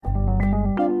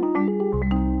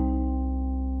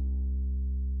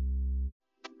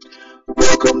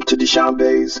Sean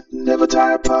Bay's Never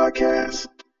Tired Podcast.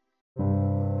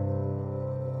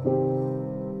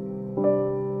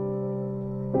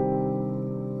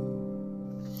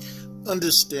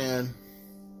 Understand,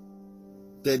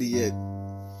 better yet,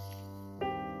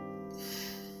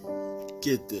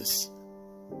 get this.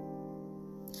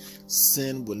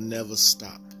 Sin will never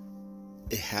stop.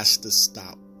 It has to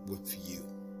stop with you.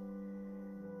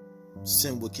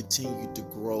 Sin will continue to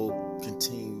grow,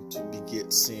 continue to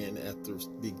beget sin after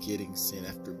begetting sin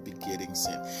after begetting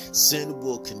sin. Sin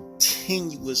will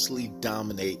continuously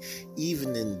dominate,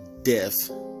 even in death.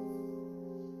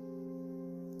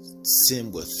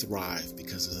 Sin will thrive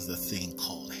because of the thing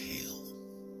called hell.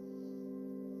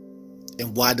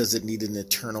 And why does it need an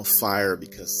eternal fire?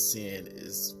 Because sin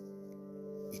is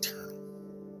eternal.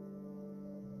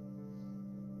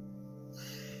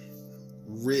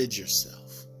 Rid yourself.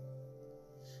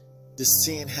 The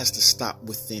sin has to stop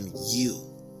within you,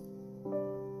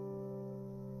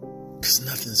 because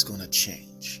nothing's going to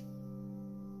change.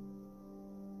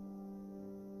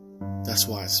 That's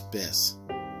why it's best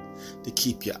to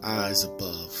keep your eyes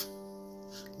above,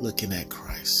 looking at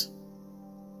Christ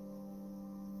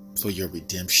for your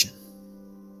redemption.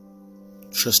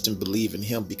 Trust and believe in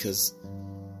Him, because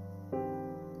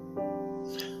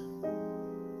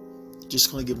you're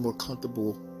just going to get more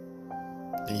comfortable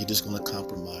and you're just going to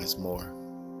compromise more,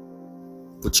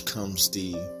 which comes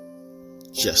the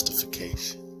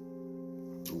justification,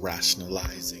 the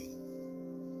rationalizing.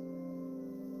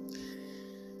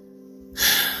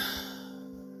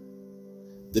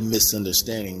 The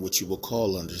misunderstanding, which you will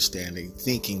call understanding,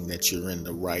 thinking that you're in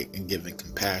the right and giving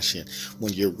compassion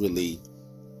when you're really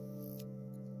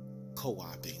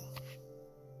co-opting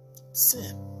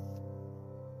sin.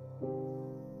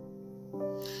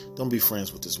 Don't be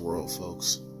friends with this world,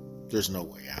 folks. There's no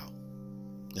way out.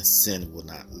 And sin will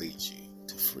not lead you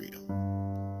to freedom.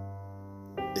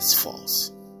 It's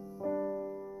false.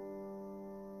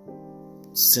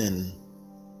 Sin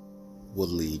will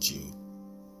lead you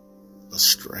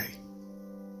astray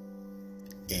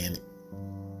and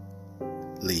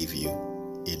leave you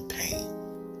in pain.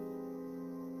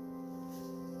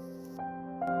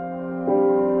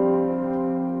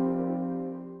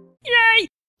 Yay!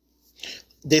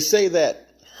 They say that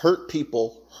hurt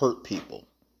people hurt people.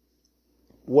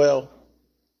 Well,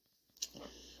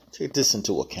 take this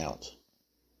into account.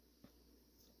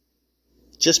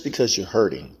 Just because you're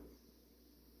hurting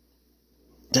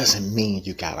doesn't mean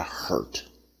you gotta hurt.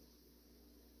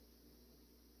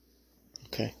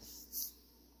 Okay?